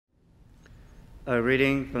A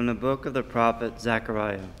reading from the book of the prophet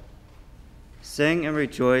Zechariah. Sing and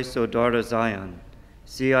rejoice, O daughter Zion.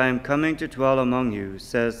 See, I am coming to dwell among you,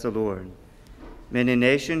 says the Lord. Many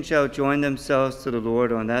nations shall join themselves to the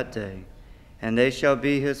Lord on that day, and they shall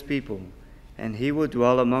be his people, and he will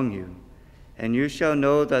dwell among you. And you shall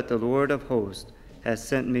know that the Lord of hosts has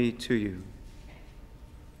sent me to you.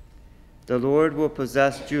 The Lord will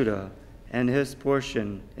possess Judah and his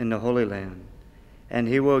portion in the Holy Land, and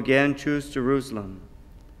he will again choose Jerusalem.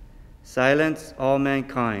 Silence all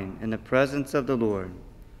mankind in the presence of the Lord.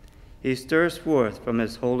 He stirs forth from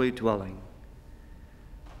his holy dwelling.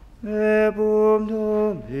 Verbum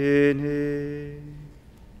Domini.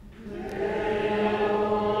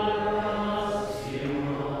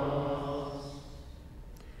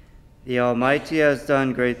 The Almighty has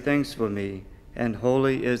done great things for me, and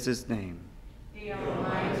holy is his name. The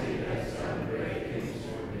Almighty has done great things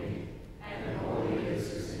for me, and holy is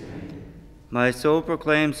his name. My soul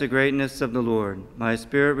proclaims the greatness of the Lord. My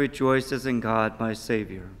spirit rejoices in God, my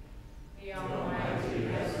Savior. The Almighty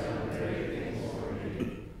has done great things for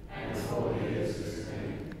me, and holy is his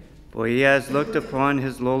name. For he has looked upon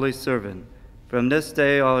his lowly servant. From this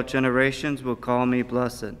day all generations will call me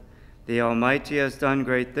blessed. The Almighty has done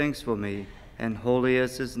great things for me, and holy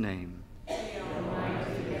is his name. The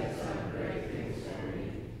Almighty has done great things for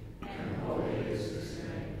me, and holy is his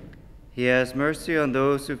name. He has mercy on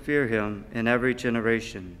those who fear him in every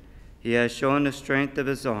generation. He has shown the strength of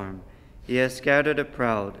his arm. He has scattered the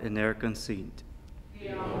proud in their conceit.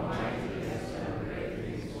 The Almighty has done great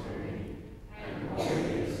things for me, and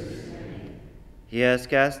holy is his name. He has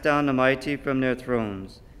cast down the mighty from their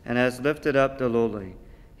thrones, and has lifted up the lowly.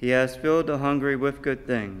 He has filled the hungry with good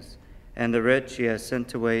things, and the rich he has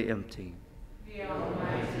sent away empty. The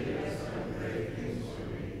Almighty has done great things for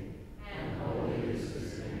me, and holy is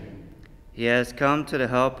his name. He has come to the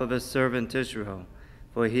help of his servant Israel,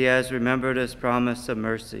 for he has remembered his promise of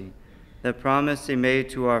mercy, the promise he made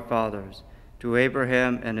to our fathers, to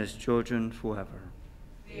Abraham and his children forever.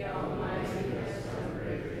 The Almighty has done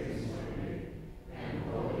great things for me, and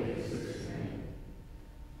holy is his name.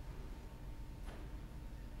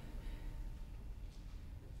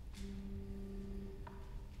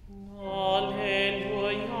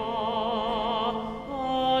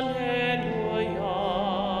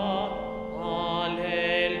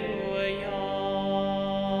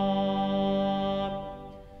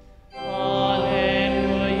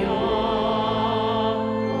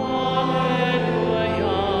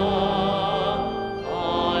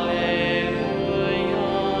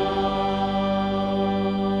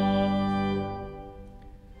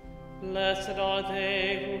 Blessed are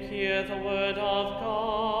they who hear the word of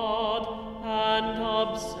God and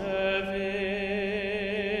observe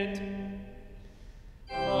it.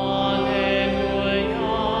 Alleluia,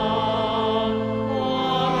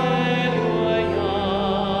 alleluia,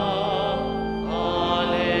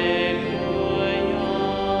 alleluia.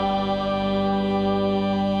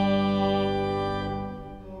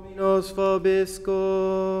 Dominus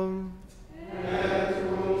vobiscum.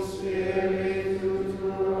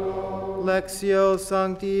 Lectio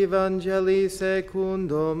Sancti Evangelii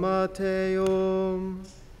secundo Matteum.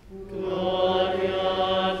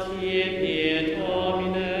 Gloria tibi,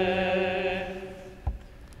 Domine.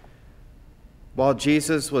 While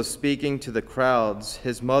Jesus was speaking to the crowds,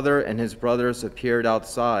 his mother and his brothers appeared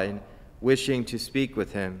outside, wishing to speak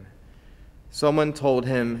with him. Someone told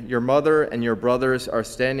him, "Your mother and your brothers are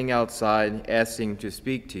standing outside, asking to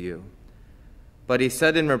speak to you." But he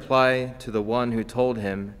said in reply to the one who told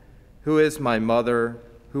him, "Who is my mother?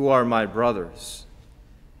 Who are my brothers?"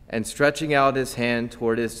 And stretching out his hand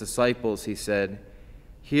toward his disciples, he said,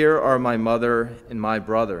 "Here are my mother and my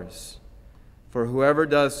brothers. For whoever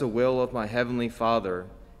does the will of my heavenly Father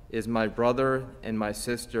is my brother and my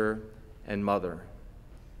sister and mother."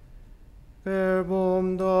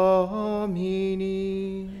 Verbum Domini.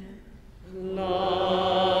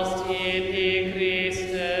 Laus tibi,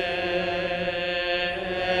 Christe.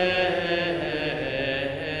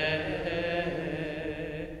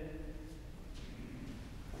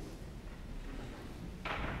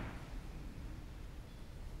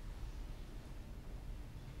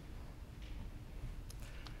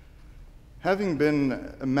 Having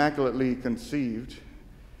been immaculately conceived,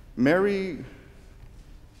 Mary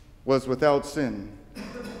was without sin,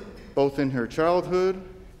 both in her childhood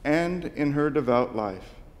and in her devout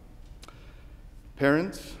life.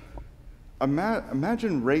 Parents,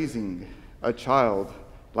 imagine raising a child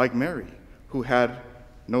like Mary, who had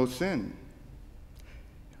no sin.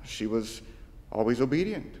 She was always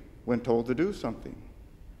obedient when told to do something.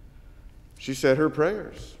 She said her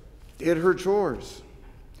prayers, did her chores,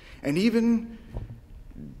 and even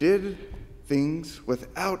did things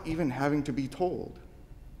without even having to be told.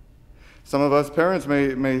 Some of us parents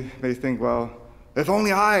may think, well, if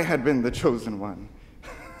only I had been the chosen one.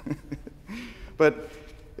 But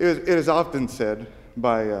it is often said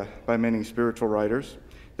by many spiritual writers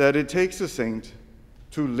that it takes a saint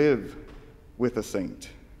to live with a saint.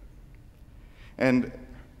 And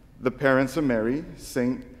the parents of Mary,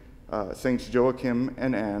 Saints Joachim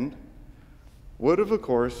and Anne, would have, of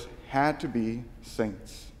course, had to be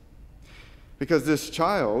saints. Because this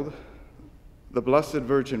child, the Blessed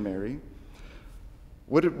Virgin Mary,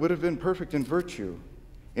 would have been perfect in virtue,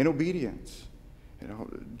 in obedience,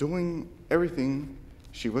 doing everything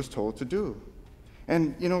she was told to do.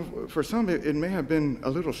 And, for some, it may have been a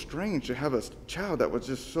little strange to have a child that was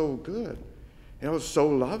just so good, so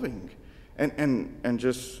loving, and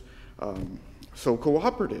just so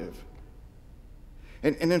cooperative.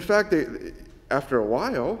 And in fact, after a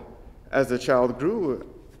while, as the child grew,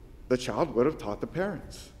 the child would have taught the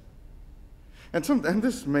parents. And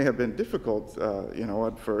this may have been difficult,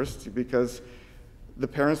 at first, because the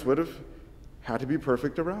parents would have had to be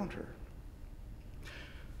perfect around her.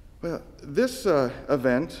 Well, this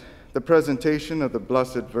event, the presentation of the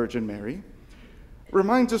Blessed Virgin Mary,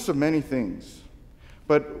 reminds us of many things.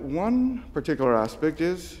 But one particular aspect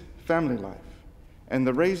is family life and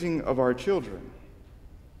the raising of our children.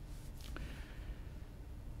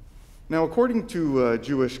 Now, according to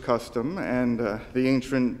Jewish custom and the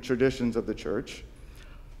ancient traditions of the church,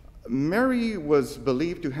 Mary was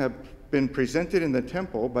believed to have been presented in the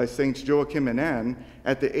temple by Saints Joachim and Anne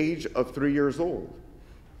at the age of 3 years old.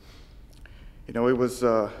 It was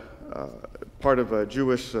part of a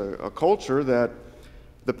Jewish culture that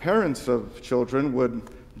the parents of children would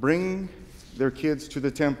bring their kids to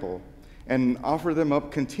the temple and offer them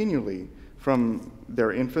up continually from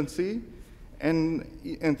their infancy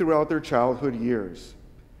and throughout their childhood years.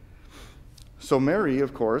 So Mary,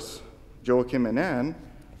 of course, Joachim and Anne,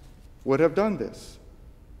 would have done this.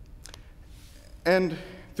 And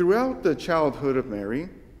throughout the childhood of Mary,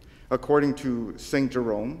 according to St.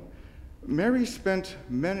 Jerome, Mary spent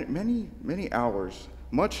many hours,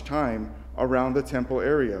 much time around the temple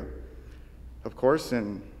area. Of course,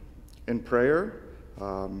 in prayer,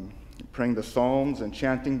 praying the Psalms and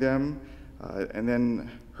chanting them, and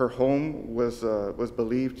then her home was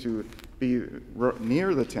believed to be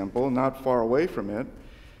near the temple, not far away from it.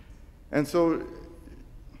 And so,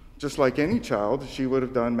 just like any child, she would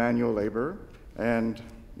have done manual labor and,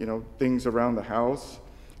 things around the house,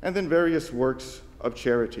 and then various works of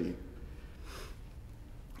charity.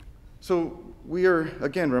 So we are,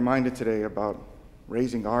 again, reminded today about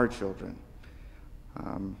raising our children.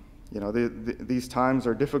 These times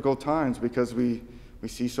are difficult times because we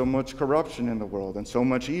see so much corruption in the world and so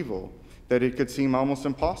much evil that it could seem almost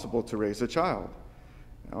impossible to raise a child.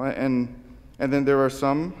 And then there are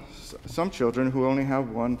some children who only have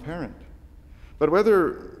one parent. But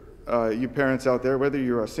whether you parents out there, whether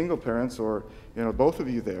you're a single parents or both of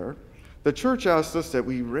you there, the church asks us that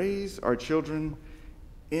we raise our children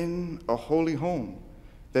in a holy home,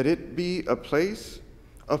 that it be a place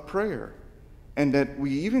of prayer, and that we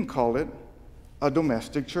even call it a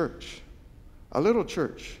domestic church, a little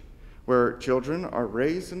church where children are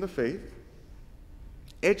raised in the faith,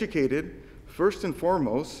 educated first and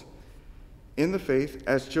foremost in the faith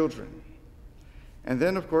as children, and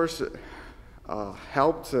then, of course,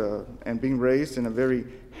 helped and being raised in a very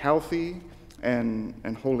healthy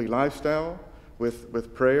and holy lifestyle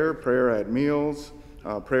with prayer at meals,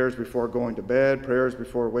 prayers before going to bed, prayers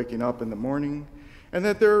before waking up in the morning, and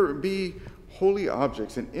that there be holy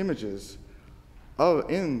objects and images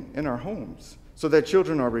in our homes so that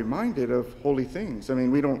children are reminded of holy things. I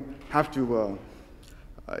mean, we don't have to,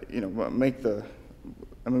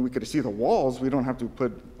 we could see the walls. We don't have to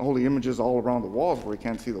put holy images all around the walls where we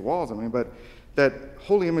can't see the walls. But that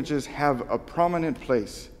holy images have a prominent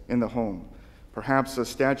place in the home. Perhaps a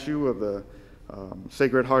statue of the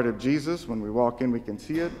Sacred Heart of Jesus. When we walk in, we can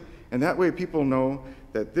see it. And that way people know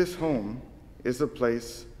that this home is a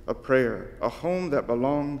place of prayer, a home that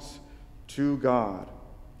belongs to God.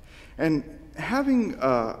 And having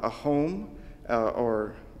a home,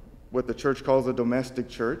 or what the church calls a domestic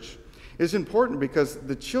church, is important because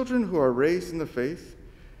the children who are raised in the faith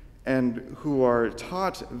and who are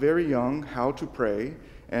taught very young how to pray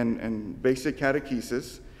and basic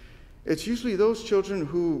catechesis, it's usually those children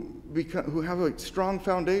who have a strong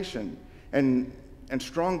foundation and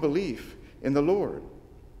strong belief in the Lord.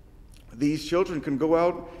 These children can go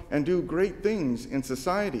out and do great things in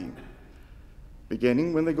society,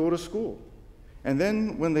 beginning when they go to school, and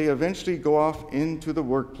then when they eventually go off into the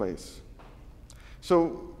workplace.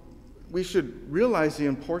 So we should realize the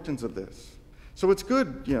importance of this. So it's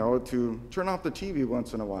good, to turn off the TV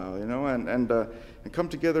once in a while, and come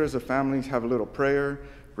together as a family, have a little prayer,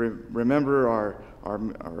 remember our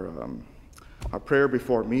prayer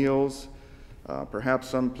before meals. Perhaps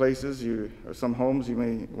some places, or some homes, you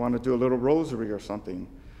may want to do a little rosary or something.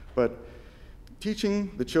 But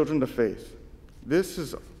teaching the children the faith, this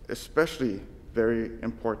is especially very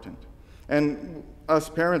important. And us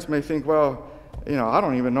parents may think, well, I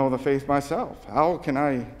don't even know the faith myself. How can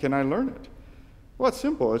I learn it? Well, it's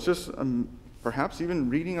simple. It's just perhaps even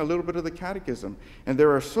reading a little bit of the catechism. And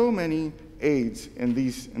there are so many aids in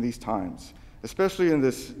these times, especially in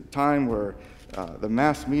this time where the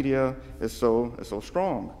mass media is so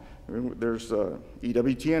strong. There's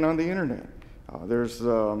EWTN on the internet. There's a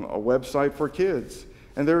website for kids.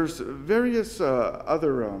 And there's various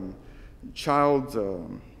other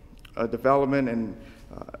child development and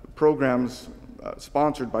programs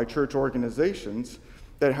sponsored by church organizations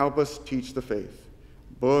that help us teach the faith.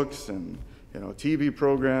 Books and TV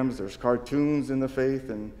programs, there's cartoons in the faith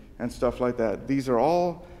and stuff like that. These are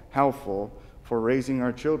all helpful for raising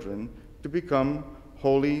our children to become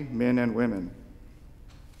holy men and women.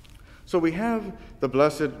 So we have the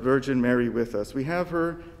Blessed Virgin Mary with us. We have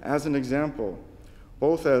her as an example,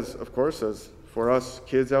 both as, of course, as for us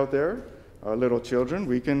kids out there, little children,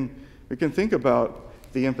 we can think about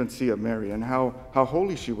the infancy of Mary and how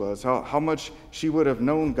holy she was, how much she would have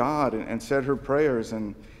known God and said her prayers,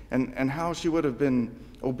 and how she would have been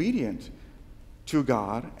obedient to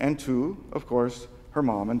God and to, of course, her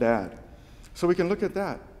mom and dad. So we can look at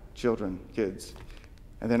that, children, kids.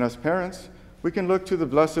 And then as parents, we can look to the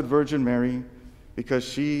Blessed Virgin Mary because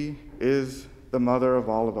she is the mother of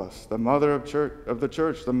all of us, the mother of the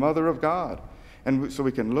church, the mother of God. And so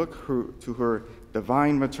we can look to her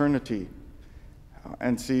divine maternity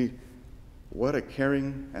and see what a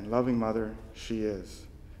caring and loving mother she is.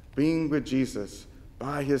 Being with Jesus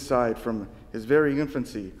by his side from his very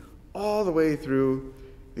infancy all the way through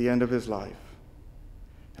the end of his life.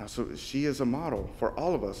 Now, so she is a model for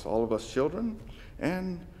all of us children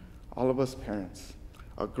and all of us parents.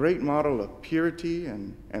 A great model of purity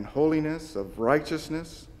and holiness, of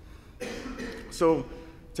righteousness. So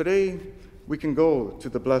today we can go to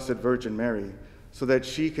the Blessed Virgin Mary so that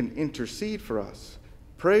she can intercede for us,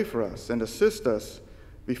 pray for us, and assist us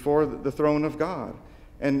before the throne of God.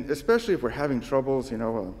 And especially if we're having troubles,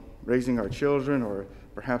 raising our children, or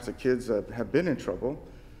perhaps the kids that have been in trouble,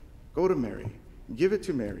 go to Mary, give it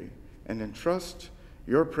to Mary, and entrust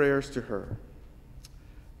your prayers to her.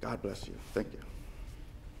 God bless you. Thank you.